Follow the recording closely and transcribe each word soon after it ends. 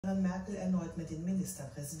Merkel erneut mit den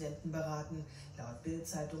Ministerpräsidenten beraten. Laut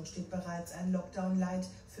Bild-Zeitung steht bereits ein Lockdown-Light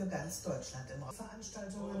für ganz Deutschland im Raum.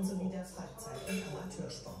 Veranstaltungen sowie der Freizeit- und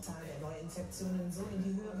Amateursport. Zahl der Neuinfektionen so in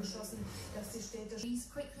die Höhe geschossen, dass die Städte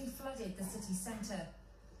quickly flooded the city centre.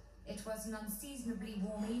 It was an unseasonably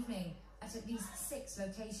warm evening at least 6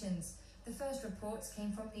 locations. The first reports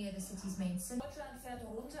came from near the city's main city. Deutschland fährt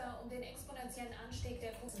runter den exponentiellen Anstieg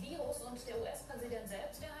der Virus und der US-Präsident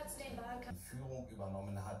selbst, der hat den Wahlkampf Führung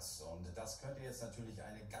übernommen hat. Und das könnte jetzt natürlich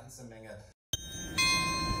eine ganze Menge.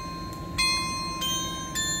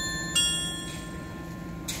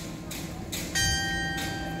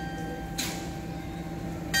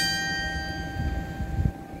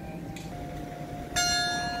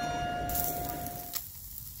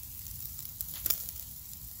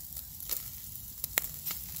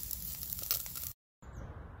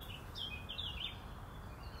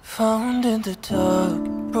 Found in the dark,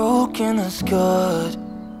 broken and scarred.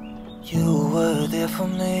 You were there for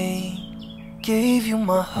me. Gave you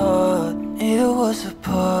my heart, it was a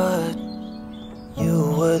part.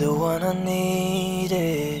 You were the one I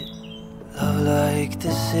needed. Love like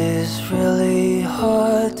this is really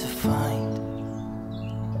hard to find.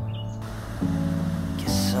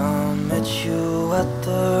 Guess I met you at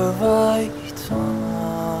the right time.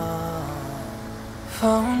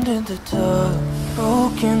 Found in the dark,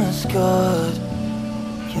 broken and scarred.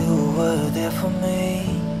 You were there for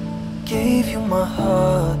me. Gave you my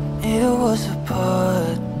heart, it was a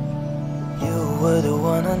part. You were the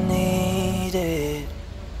one I needed.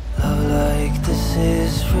 Love like this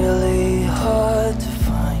is really hard to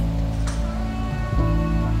find.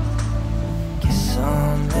 Guess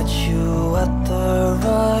I met you at the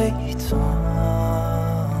right time.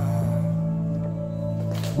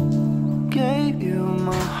 Gave you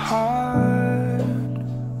my heart,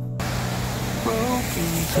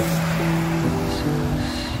 broken to pieces,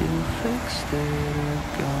 you fixed it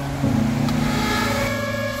again.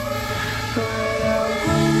 But I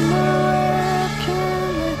wonder where I can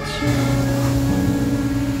let you,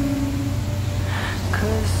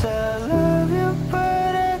 'cause I love you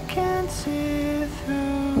but I can't see it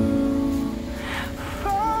through.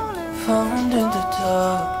 Found in the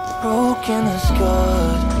dark, broken and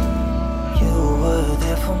scarred. You were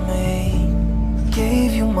there for me.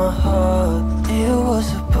 Gave you my heart, it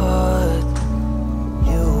was a part.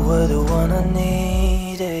 You were the one I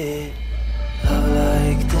needed. Love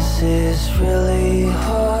like this is really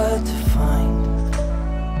hard to find.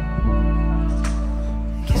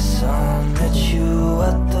 Guess I met you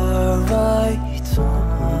at the right time.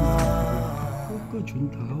 꺾어준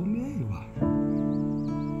다음에 와.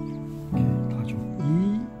 이렇게 다 줘. 이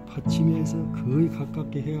받침에서 거의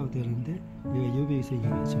가깝게 해야 되는데 내가 여기에서 이게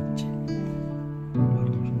적지.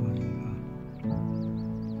 말이 무슨 말인가.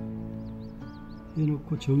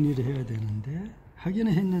 해놓고 정리를 해야 되는데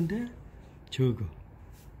하기는 했는데 적어.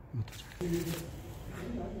 이것도 잘.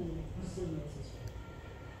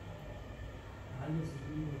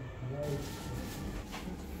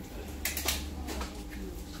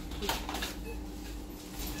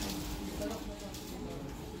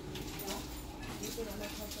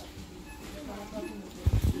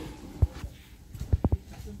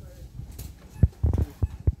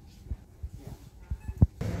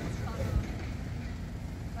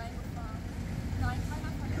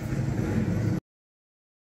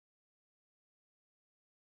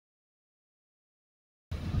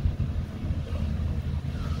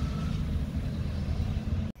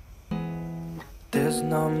 There's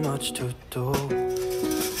not much to do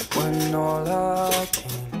when all I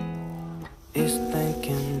can is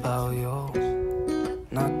thinking about you.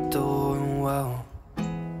 Not doing well,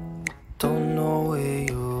 don't know where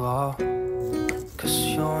you are, 'cause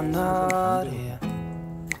you're not here.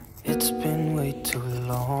 It's been way too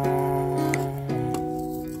long.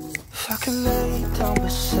 If I could lay down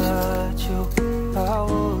beside you, I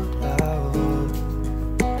would,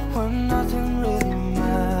 when nothing really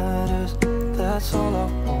matters. That's all I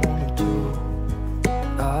wanna do.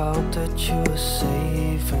 I hope that you are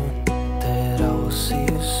safe and that I will see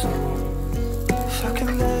you soon. If I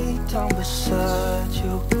could lay down beside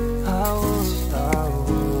you, I would, I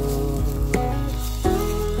would,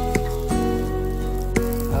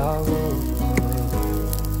 I would,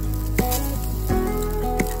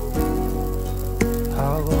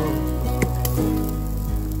 I would.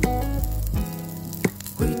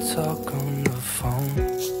 We talk on the phone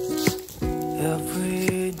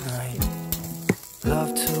every night.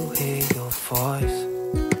 Love to hear your voice.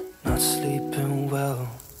 Not sleeping well.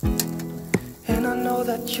 And I know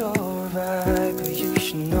that you're right, but you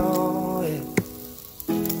should know it.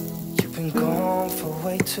 You've been gone for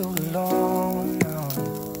way too long now.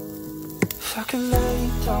 If I could lay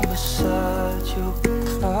down beside you,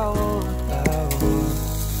 I would.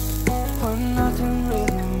 When nothing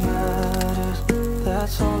really matters,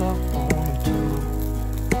 that's all I wanna do.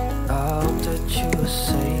 I hope that you are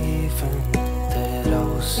safe and that I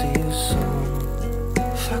will see you soon.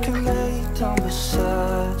 If I could lay down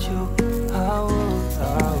beside you, I would.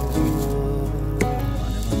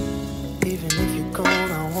 Even if you're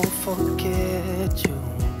gone, I won't forget you.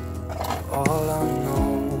 All I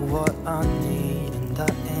know, what I need, and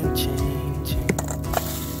that ain't changing.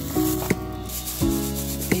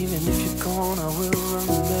 Even if you're gone, I will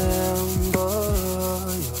remember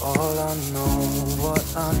you. All I know, what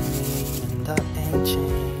I need, and that ain't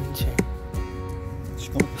changing.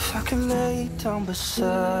 If I could lay down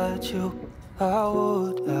beside you, I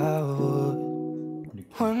would.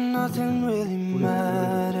 When nothing really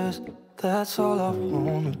matters, that's all I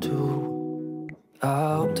wanna do. I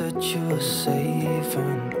hope that you are safe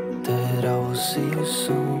and that I will see you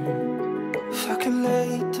soon. If I could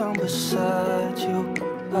lay down beside you,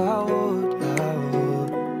 I would.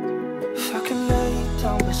 If I could lay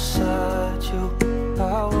down beside you,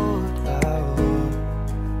 I would.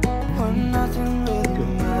 When nothing really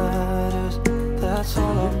matters, that's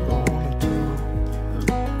all I wanna do.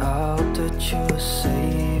 I hope that you are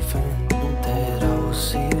safe and that I will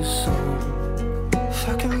see you soon. If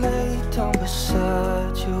I could lay down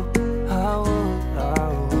beside you, I would.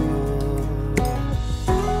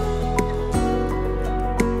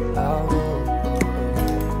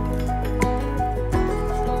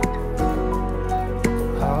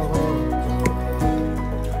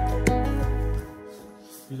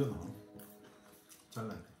 이러나?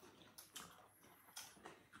 잘라야 돼.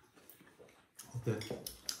 어때?